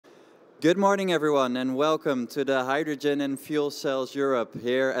Good morning, everyone, and welcome to the Hydrogen and Fuel Cells Europe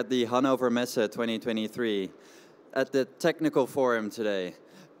here at the Hannover Messe 2023 at the Technical Forum today.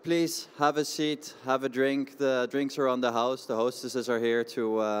 Please have a seat, have a drink. The drinks are on the house. The hostesses are here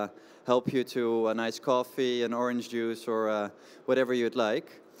to help you to a nice coffee, an orange juice, or whatever you'd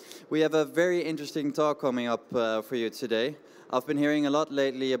like. We have a very interesting talk coming up for you today. I've been hearing a lot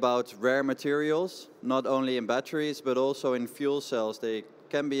lately about rare materials, not only in batteries, but also in fuel cells. They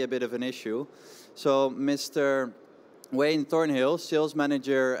can be a bit of an issue. So Mr. Wayne Thornhill, sales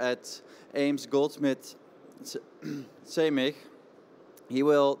manager at Ames Goldsmith Ceimig, he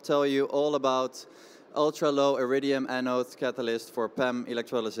will tell you all about ultra-low iridium anode catalyst for PEM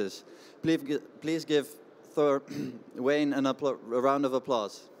electrolysis. Please give Wayne a round of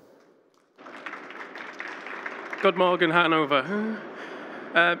applause. Good morning, Hanover.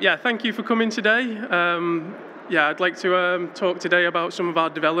 Thank you for coming today. I'd like to talk today about some of our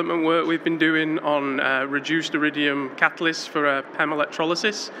development work we've been doing on reduced iridium catalysts for PEM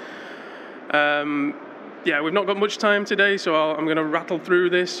electrolysis. We've not got much time today, so I'm going to rattle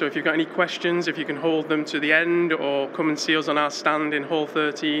through this. So if you've got any questions, if you can hold them to the end or come and see us on our stand in Hall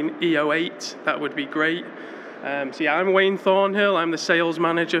 13, E08, that would be great. I'm Wayne Thornhill. I'm the sales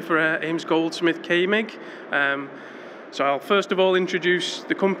manager for Ames Goldsmith Ceimig. So I'll first of all introduce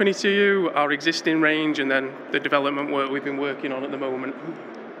the company to you, our existing range, and then the development work we've been working on at the moment.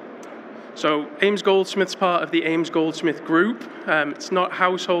 So Ames Goldsmith's part of the Ames Goldsmith Group. It's not a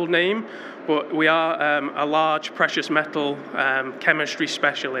household name, but we are a large precious metal chemistry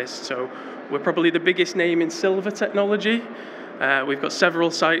specialist. So we're probably the biggest name in silver technology. We've got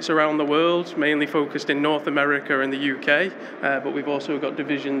several sites around the world, mainly focused in North America and the UK, but we've also got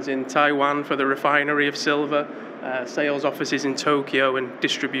divisions in Taiwan for the refinery of silver, sales offices in Tokyo, and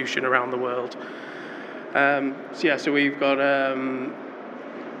distribution around the world. So we've got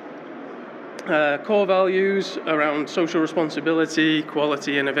core values around social responsibility,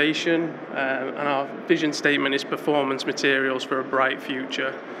 quality, innovation, and our vision statement is performance materials for a bright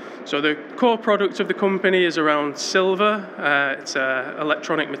future. So the core product of the company is around silver. It's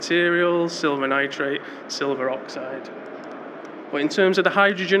electronic materials, silver nitrate, silver oxide. But in terms of the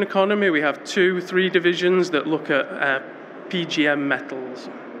hydrogen economy, we have 3 divisions that look at PGM metals.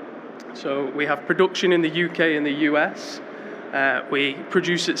 So we have production in the UK and the US. We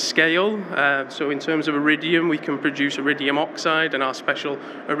produce at scale. So in terms of iridium, we can produce iridium oxide and our special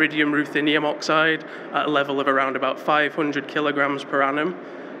iridium ruthenium oxide at a level of around about 500 kilograms per annum.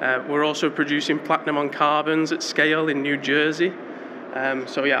 We're also producing platinum on carbons at scale in New Jersey.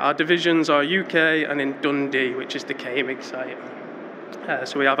 Our divisions are UK and in Dundee, which is the Ceimig site.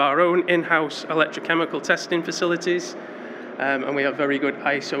 So we have our own in-house electrochemical testing facilities, and we have very good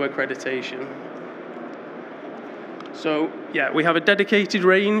ISO accreditation. So we have a dedicated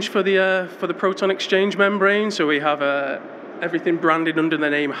range for the proton exchange membrane. So we have everything branded under the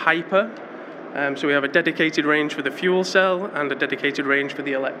name Hyper. So we have a dedicated range for the fuel cell and a dedicated range for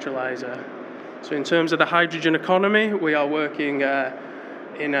the electrolyzer. So in terms of the hydrogen economy, we are working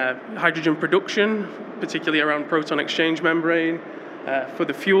in hydrogen production, particularly around proton exchange membrane. For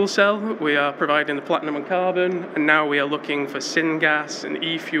the fuel cell, we are providing the platinum and carbon, and now we are looking for syngas and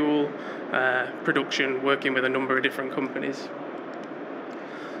e-fuel production, working with a number of different companies.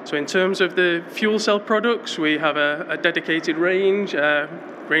 So in terms of the fuel cell products, we have a dedicated range,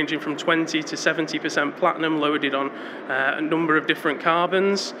 ranging from 20 to 70% platinum loaded on a number of different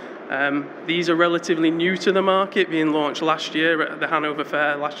carbons. These are relatively new to the market, being launched last year at the Hanover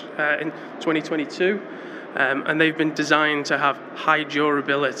Fair in 2022. And they've been designed to have high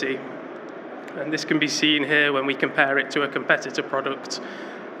durability. And this can be seen here when we compare it to a competitor product.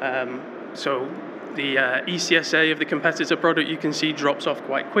 So the ECSA of the competitor product, you can see, drops off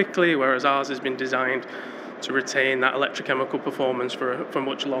quite quickly, whereas ours has been designed to retain that electrochemical performance for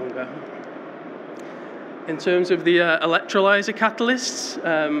much longer. In terms of the electrolyzer catalysts,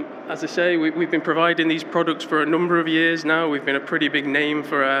 as I say, we've been providing these products for a number of years now. We've been a pretty big name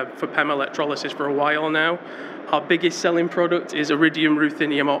for PEM electrolysis for a while now. Our biggest selling product is iridium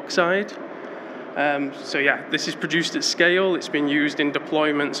ruthenium oxide. This is produced at scale. It's been used in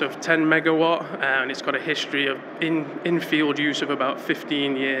deployments of 10 megawatt, and it's got a history of in-field use of about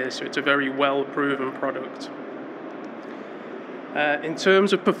 15 years, so it's a very well-proven product. In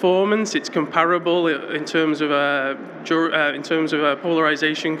terms of performance, it's comparable in terms of a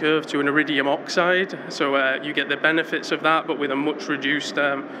polarization curve to an iridium oxide. So you get the benefits of that, but with a much reduced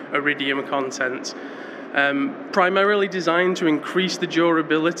iridium content. Primarily designed to increase the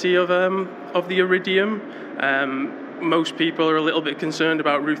durability of the iridium. most people are a little bit concerned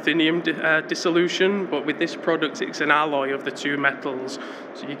about ruthenium dissolution, but with this product, it's an alloy of the two metals.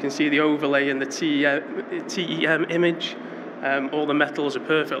 So you can see the overlay in the TEM image. All the metals are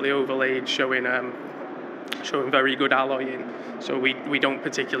perfectly overlaid, showing very good alloying. So we don't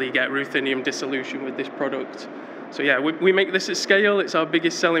particularly get ruthenium dissolution with this product. So yeah, we make this at scale. It's our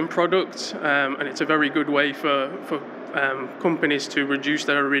biggest selling product, and it's a very good way for companies to reduce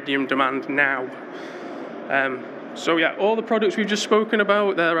their iridium demand now. So yeah, all the products we've just spoken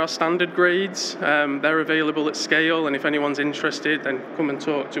about, they're our standard grades. They're available at scale, and if anyone's interested, then come and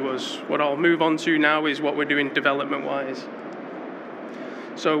talk to us. What I'll move on to now is what we're doing development-wise.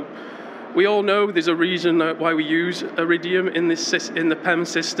 So we all know there's a reason why we use iridium in the PEM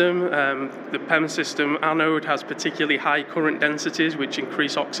system. The PEM system anode has particularly high current densities, which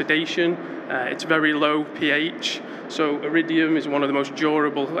increase oxidation. It's very low pH, so iridium is one of the most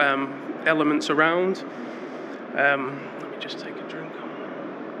durable elements around. Let me just take a drink.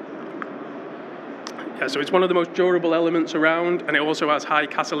 Yeah, so it's one of the most durable elements around, and it also has high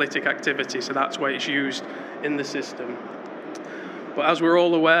catalytic activity, so that's why it's used in the system. But as we're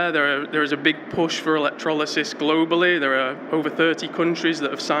all aware, there is a big push for electrolysis globally. There are over 30 countries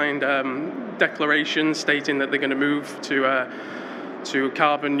that have signed declarations stating that they're going to move to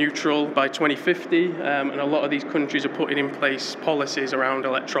carbon neutral by 2050, and a lot of these countries are putting in place policies around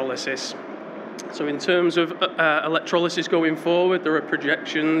electrolysis. So in terms of electrolysis going forward, there are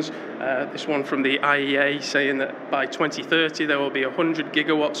projections, this one from the IEA, saying that by 2030 there will be 100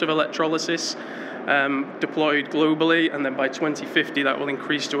 gigawatts of electrolysis deployed globally, and then by 2050 that will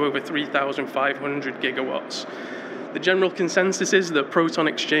increase to over 3,500 gigawatts. The general consensus is that proton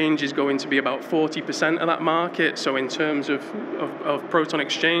exchange is going to be about 40% of that market. So in terms of proton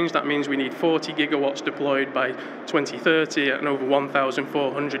exchange, that means we need 40 gigawatts deployed by 2030 and over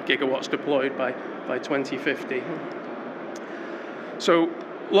 1,400 gigawatts deployed by 2050. So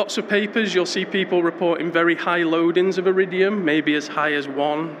lots of papers, you'll see people reporting very high loadings of iridium, maybe as high as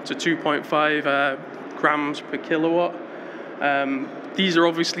 1 to 2.5 grams per kilowatt. These are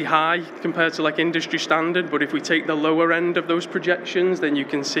obviously high compared to like industry standard, but if we take the lower end of those projections, then you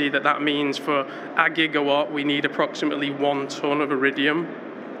can see that that means for a gigawatt, we need approximately 1 ton of iridium.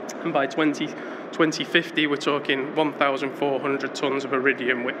 And by 2050, we're talking 1,400 tons of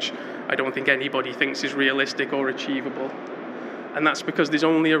iridium, which I don't think anybody thinks is realistic or achievable. And that's because there's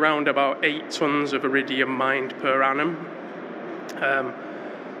only around about 8 tons of iridium mined per annum.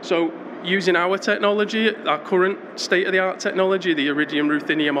 So using our technology, our current state-of-the-art technology, the iridium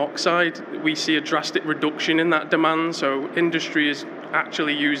ruthenium oxide, we see a drastic reduction in that demand. So industry is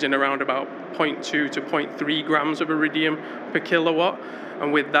actually using around about 0.2 to 0.3 grams of iridium per kilowatt.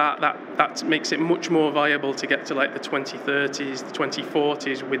 And with that makes it much more viable to get to like the 2030s, the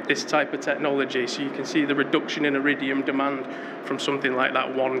 2040s with this type of technology. So you can see the reduction in iridium demand from something like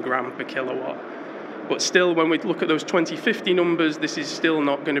that 1 gram per kilowatt. But still, when we look at those 2050 numbers, this is still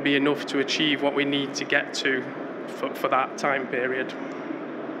not going to be enough to achieve what we need to get to for that time period.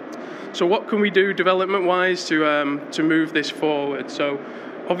 So what can we do development-wise to move this forward? So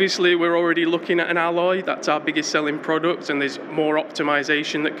obviously, we're already looking at an alloy. That's our biggest selling product, and there's more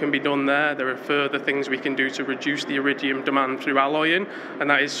optimization that can be done there. There are further things we can do to reduce the iridium demand through alloying, and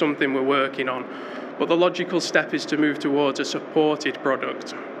that is something we're working on. But the logical step is to move towards a supported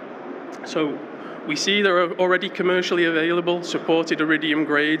product. So we see there are already commercially available supported iridium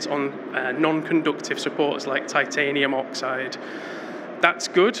grades on non-conductive supports like titanium oxide. That's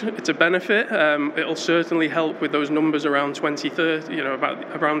good. It's a benefit. It'll certainly help with those numbers around 2030,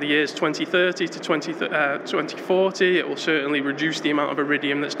 around the years 2030 to 2040. It will certainly reduce the amount of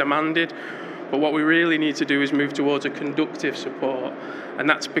iridium that's demanded. But what we really need to do is move towards a conductive support. And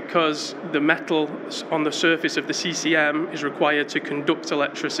that's because the metal on the surface of the CCM is required to conduct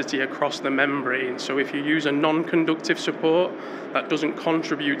electricity across the membrane. So if you use a non-conductive support, that doesn't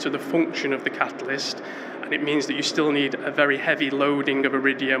contribute to the function of the catalyst. And it means that you still need a very heavy loading of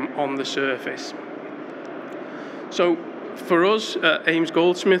iridium on the surface. So for us at Ames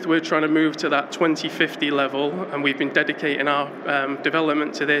Goldsmith, we're trying to move to that 2050 level, and we've been dedicating our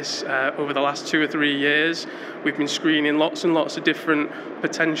development to this over the last 2 or 3 years. We've been screening lots and lots of different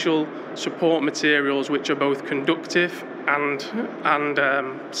potential support materials which are both conductive and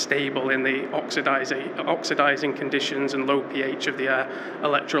stable in the oxidizing conditions and low pH of the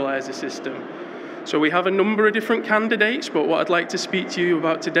electrolyzer system. So we have a number of different candidates, but what I'd like to speak to you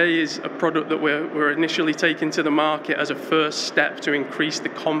about today is a product that we're initially taking to the market as a first step to increase the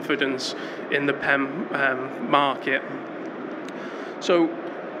confidence in the PEM market. So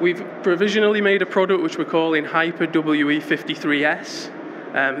we've provisionally made a product which we're calling Hyper WE53S.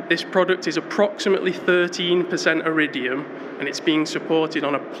 This product is approximately 13% iridium, and it's being supported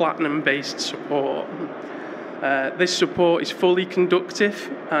on a platinum-based support. This support is fully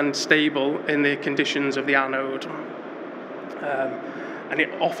conductive and stable in the conditions of the anode. And it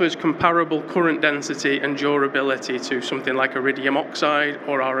offers comparable current density and durability to something like iridium oxide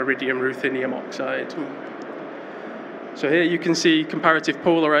or our iridium ruthenium oxide. So here you can see comparative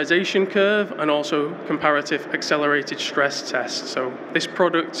polarization curve and also comparative accelerated stress tests. So this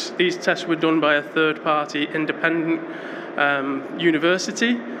product, these tests were done by a third-party independent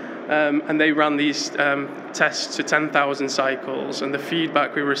university, and they ran these tests to 10,000 cycles. And the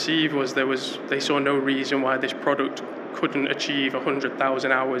feedback we received was they saw no reason why this product couldn't achieve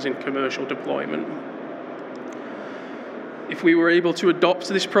 100,000 hours in commercial deployment. If we were able to adopt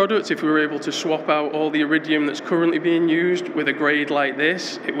this product, if we were able to swap out all the iridium that's currently being used with a grade like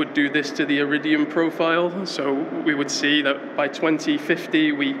this, it would do this to the iridium profile. So we would see that by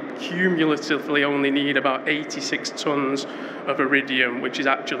 2050, we cumulatively only need about 86 tons of iridium, which is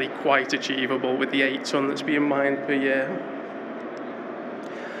actually quite achievable with the 8 ton that's being mined per year.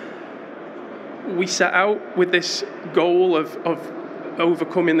 We set out with this goal of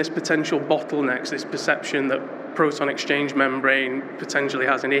overcoming this potential bottlenecks, this perception that proton exchange membrane potentially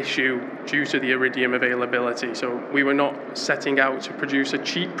has an issue due to the iridium availability. So we were not setting out to produce a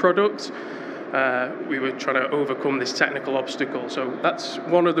cheap product. We were trying to overcome this technical obstacle. So that's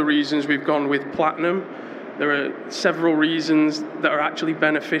one of the reasons we've gone with platinum. There are several reasons that are actually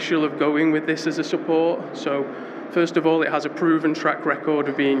beneficial of going with this as a support. So first of all, it has a proven track record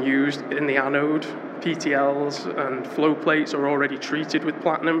of being used in the anode. PTLs and flow plates are already treated with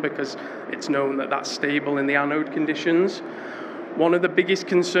platinum because it's known that that's stable in the anode conditions. One of the biggest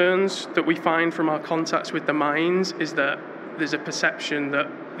concerns that we find from our contacts with the mines is that there's a perception that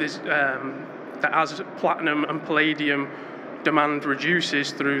that as platinum and palladium demand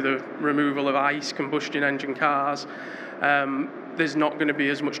reduces through the removal of ICE combustion engine cars, there's not going to be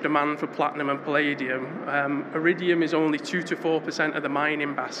as much demand for platinum and palladium. Iridium is only 2 to 4% of the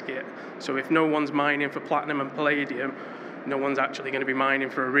mining basket. So if no one's mining for platinum and palladium, no one's actually going to be mining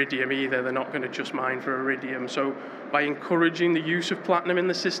for iridium either. They're not going to just mine for iridium. So by encouraging the use of platinum in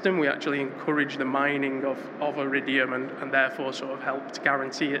the system, we actually encourage the mining of iridium and therefore sort of help to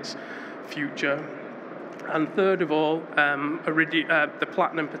guarantee its future. And third of all, the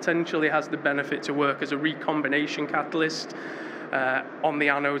platinum potentially has the benefit to work as a recombination catalyst on the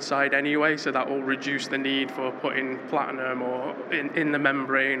anode side anyway, so that will reduce the need for putting platinum or in the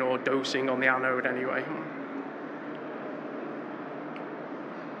membrane or dosing on the anode anyway.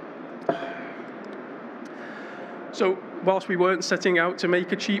 So whilst we weren't setting out to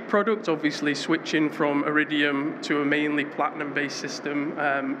make a cheap product, obviously switching from iridium to a mainly platinum-based system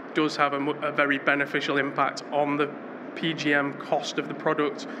does have a very beneficial impact on the PGM cost of the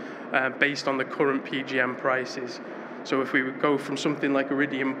product based on the current PGM prices. So if we would go from something like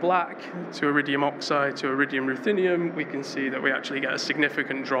iridium black to iridium oxide to iridium ruthenium, we can see that we actually get a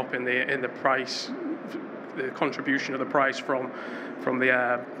significant drop in the price, the contribution of the price from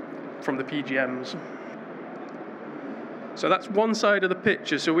the PGMs. So that's one side of the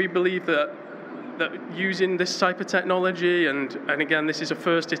picture. So we believe that using this type of technology, and again, this is a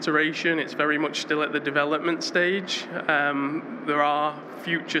first iteration, it's very much still at the development stage. There are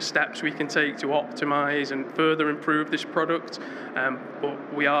future steps we can take to optimize and further improve this product,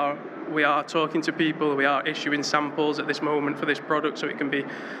 but we are talking to people, we are issuing samples at this moment for this product so it can be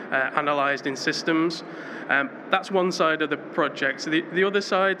analyzed in systems. That's one side of the project. So the other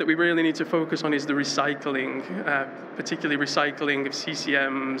side that we really need to focus on is the recycling, particularly recycling of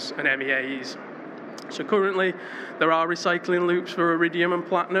CCMs and MEAs. So currently, there are recycling loops for iridium and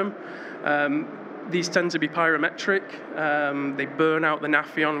platinum. These tend to be pyrometric. They burn out the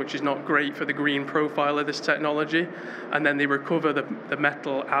naphion, which is not great for the green profile of this technology, and then they recover the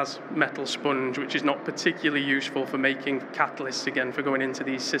metal as metal sponge, which is not particularly useful for making catalysts again for going into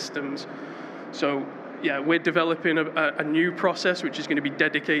these systems. So yeah, we're developing a new process which is going to be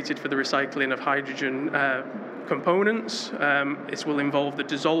dedicated for the recycling of hydrogen components. It will involve the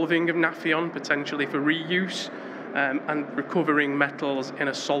dissolving of naphion, potentially for reuse, and recovering metals in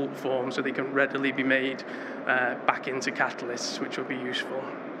a salt form so they can readily be made back into catalysts, which will be useful.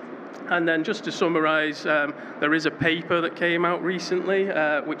 And then just to summarize, there is a paper that came out recently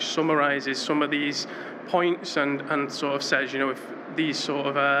which summarizes some of these points and sort of says, you know, if these sort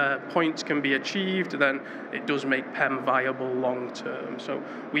of points can be achieved, then it does make PEM viable long term. So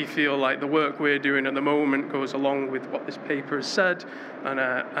we feel like the work we're doing at the moment goes along with what this paper has said,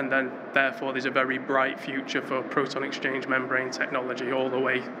 and then therefore there's a very bright future for proton exchange membrane technology all the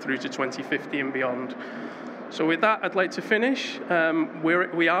way through to 2050 and beyond. So with that, I'd like to finish.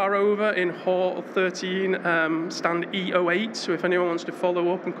 We are over in Hall 13, stand E08, so if anyone wants to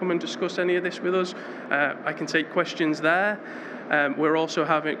follow up and come and discuss any of this with us, I can take questions there. We're also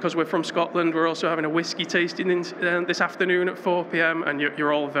having, because we're from Scotland, we're also having a whiskey tasting this afternoon at 4 p.m, and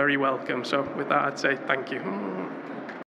you're all very welcome. So with that, I'd say thank you.